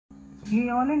ये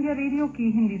all India radio की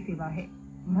हिंदी सेवा है।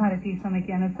 भारतीय समय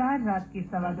के अनुसार रात के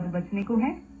 2:15 बजने को है।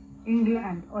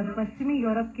 इंग्लैंड और पश्चिमी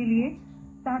यूरोप के लिए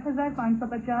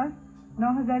 7,550,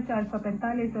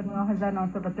 9,445 और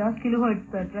 9,950 किलोहर्ट्ज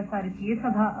पर प्रसारित ये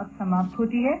सभा अब समाप्त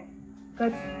होती है।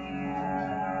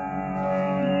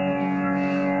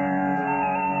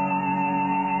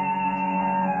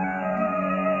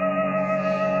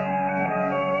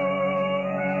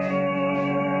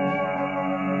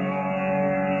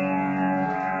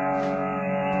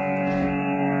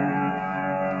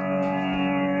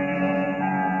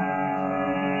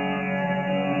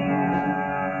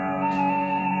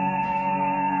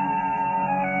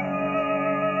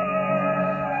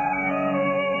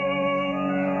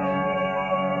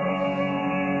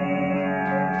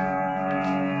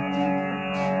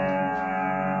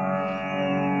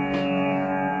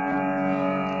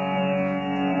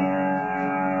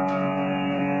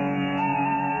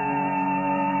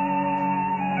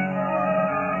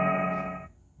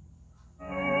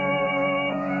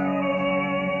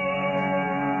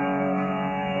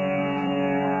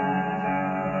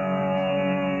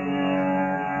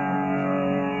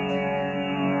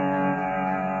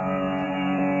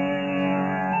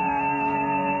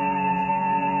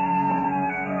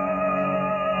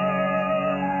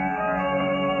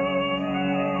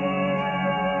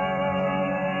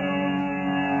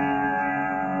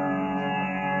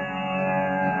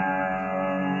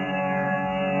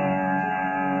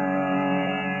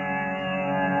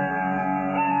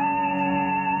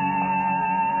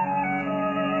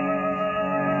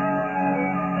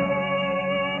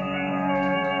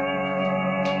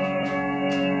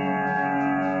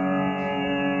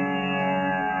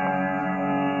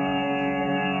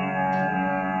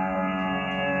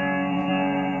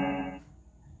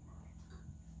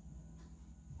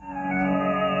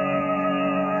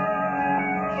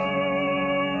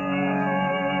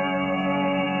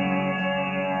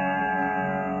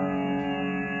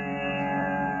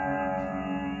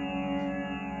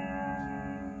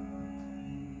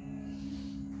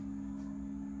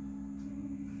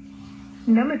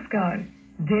 Namaskar.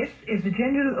 This is the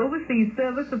General Overseas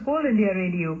Service of All India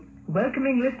Radio,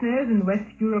 welcoming listeners in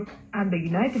West Europe and the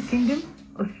United Kingdom,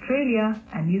 Australia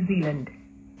and New Zealand.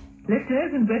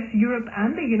 Listeners in West Europe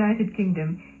and the United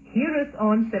Kingdom hear us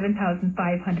on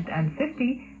 7,550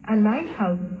 and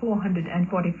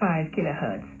 9,445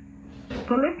 kHz.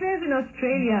 For listeners in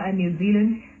Australia and New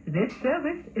Zealand, this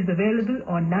service is available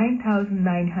on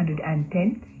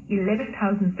 9,910,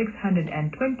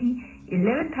 11,620,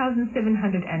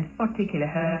 11,740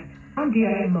 kHz on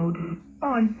DRM mode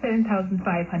on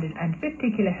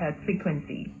 7,550 kHz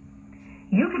frequency.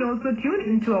 You can also tune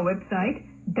into our website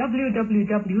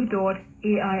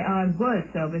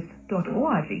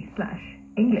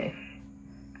www.airworldservice.org/English.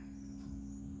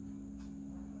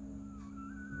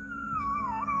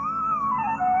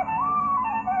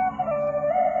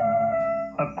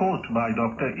 A quote by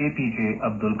Dr. APJ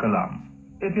Abdul Kalam.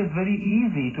 It is very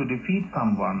easy to defeat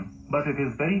someone, but it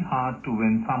is very hard to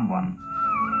win someone.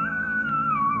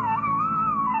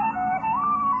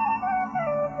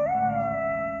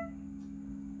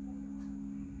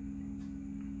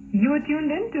 You are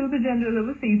tuned in to the General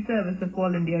Overseas Service of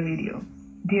All India Radio.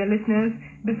 Dear listeners,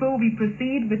 before we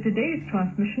proceed with today's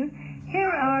transmission,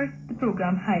 here are the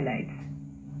program highlights.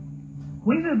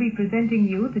 We will be presenting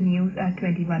you the news at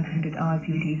 2100 hours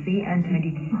UTC and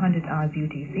 2200 hours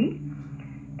UTC.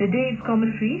 The day's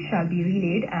commentary shall be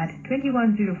relayed at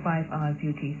 2105 hours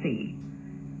UTC.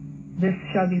 This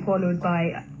shall be followed by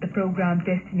the program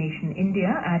Destination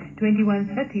India at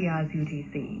 2130 hours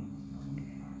UTC.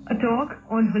 A talk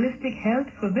on holistic health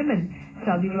for women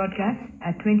shall be broadcast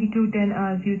at 2210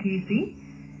 hours UTC.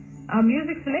 Our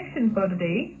music selection for the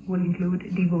day will include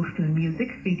devotional music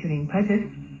featuring bhajan,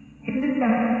 Hindu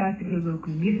classical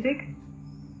vocal music,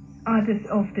 artist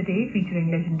of the day featuring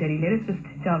legendary lyricist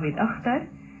Javed Akhtar,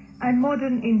 and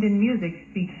modern Indian music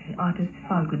featuring artist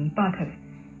Falguni Pathak.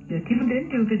 You're tuned in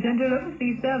to the General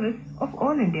Overseas Service of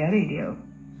All India Radio.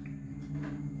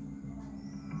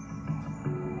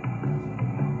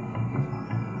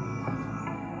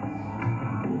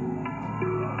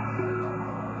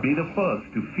 Be the first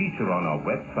to feature on our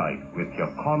website with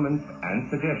your comments and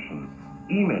suggestions.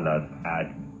 Email us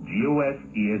at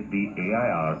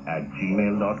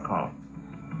gosesbair@gmail.com.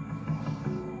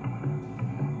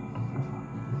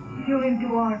 Tune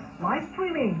into our live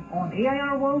streaming on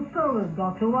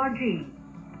airworldservice.org.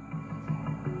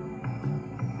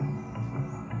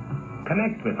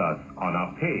 Connect with us on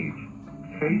our page,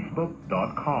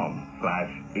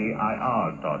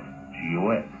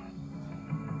 facebook.com/air.gos.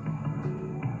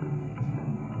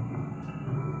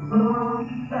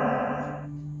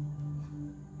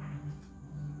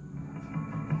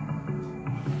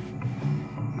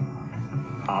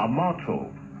 our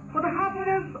motto. For the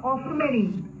happiness of the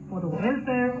many, for the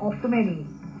welfare of the many.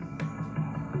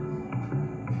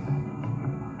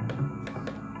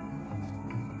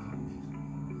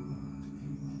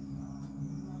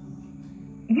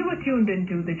 You are tuned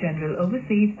into the General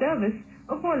Overseas Service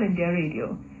of All India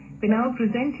Radio. We now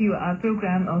present to you our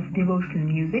program of devotional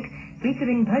music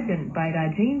featuring bhajan by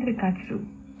Rajendra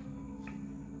Kachru.